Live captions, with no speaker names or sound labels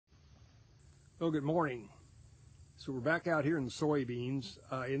Oh, good morning. So we're back out here in the soybeans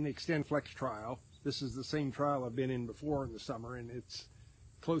in the Extend Flex trial. This is the same trial I've been in before in the summer, and it's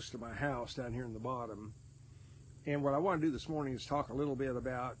close to my house down here in the bottom. And what I want to do this morning is talk a little bit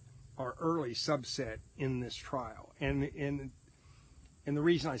about our early subset in this trial. And the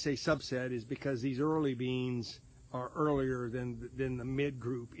reason I say subset is because these early beans are earlier than the mid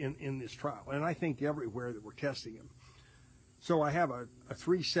group in this trial. And I think everywhere that we're testing them. So I have a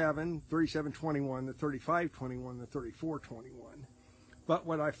 3.7, 37.21, the 35.21, the 34.21. But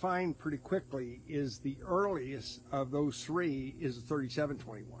what I find pretty quickly is the earliest of those three is the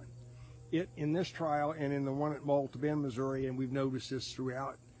 37.21. In this trial and in the one at Malta Bend, Missouri, and we've noticed this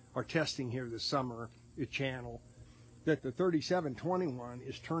throughout our testing here this summer at Channel, that the 37.21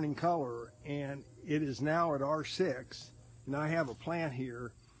 is turning color, and it is now at R6. And I have a plant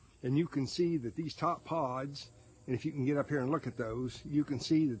here, and you can see that these top pods, and if you can get up here and look at those, you can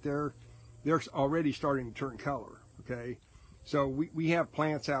see that they're already starting to turn color, okay? So we have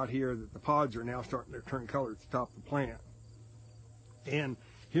plants out here that the pods are now starting to turn color at the top of the plant. And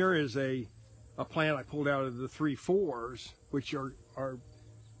here is a plant I pulled out of the 3.4s, which are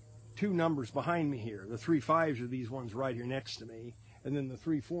two numbers behind me here. The 3.5s are these ones right here next to me, and then the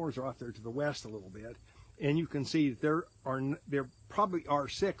 3.4s are off there to the west a little bit. And you can see that they're probably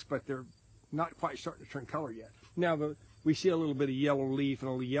R6, but they're not quite starting to turn color yet. Now, we see a little bit of yellow leaf and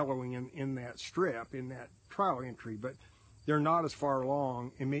a little yellowing in that strip, in that trial entry, but they're not as far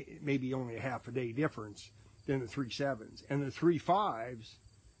along, and maybe only a half a day difference than the 3.7s. And the 3.5s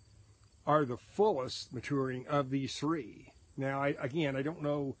are the fullest maturing of these three. Now, again, I don't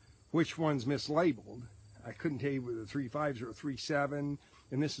know which one's mislabeled. I couldn't tell you whether the 3.5s are a 3.7,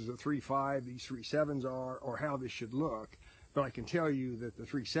 and this is a 3.5, these 3.7s are, or how this should look. But I can tell you that the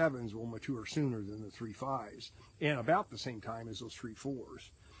 3.7s will mature sooner than the 3.5s, and about the same time as those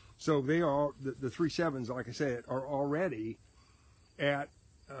 3.4s. So they are, the 3.7s, like I said, are already at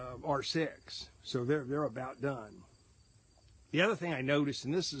R6. So they're about done. The other thing I noticed,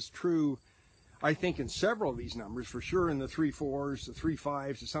 and this is true, I think in several of these numbers, for sure in the 3.4s, the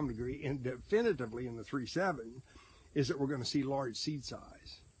 3.5s to some degree, and definitively in the 3.7, is that we're going to see large seed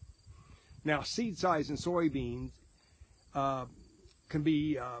size. Now, seed size in soybeans can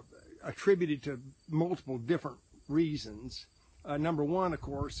be attributed to multiple different reasons. Number one, of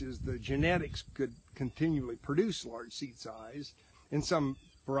course, is the genetics could continually produce large seed size, and some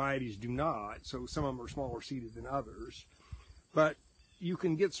varieties do not, so some of them are smaller seeded than others. But you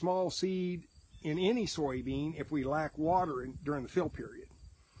can get small seed in any soybean if we lack water during the fill period.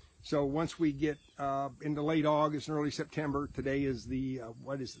 So once we get into late August and early September, today is the,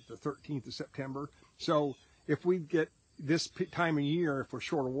 the 13th of September. So if we get this time of year, if we're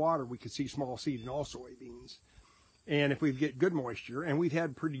short of water, we could see small seed in all soybeans. And if we get good moisture, and we've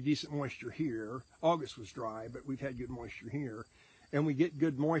had pretty decent moisture here, August was dry, but we've had good moisture here, and we get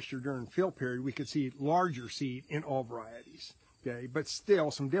good moisture during the fill period, we could see larger seed in all varieties, okay? But still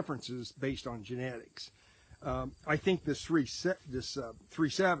some differences based on genetics. I think this 3.7, this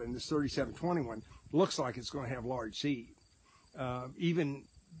 37.21, looks like it's going to have large seed, even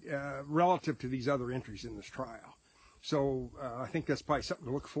relative to these other entries in this trial. So I think that's probably something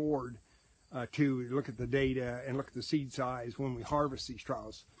to look forward to, look at the data and look at the seed size when we harvest these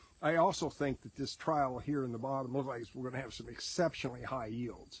trials. I also think that this trial here in the bottom looks like we're going to have some exceptionally high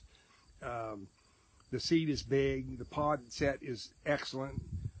yields. The seed is big, the pod set is excellent.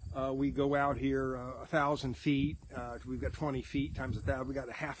 We go out here 1,000 feet, we've got 20 feet times 1,000, we got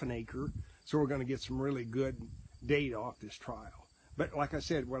a half an acre, so we're going to get some really good data off this trial. But like I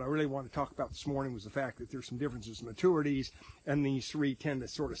said, what I really want to talk about this morning was the fact that there's some differences in maturities, and these three tend to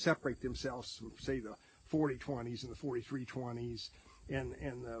sort of separate themselves from, say, the 40.20s and the 43.20s and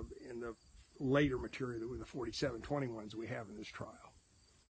the later material with the 47.21s we have in this trial.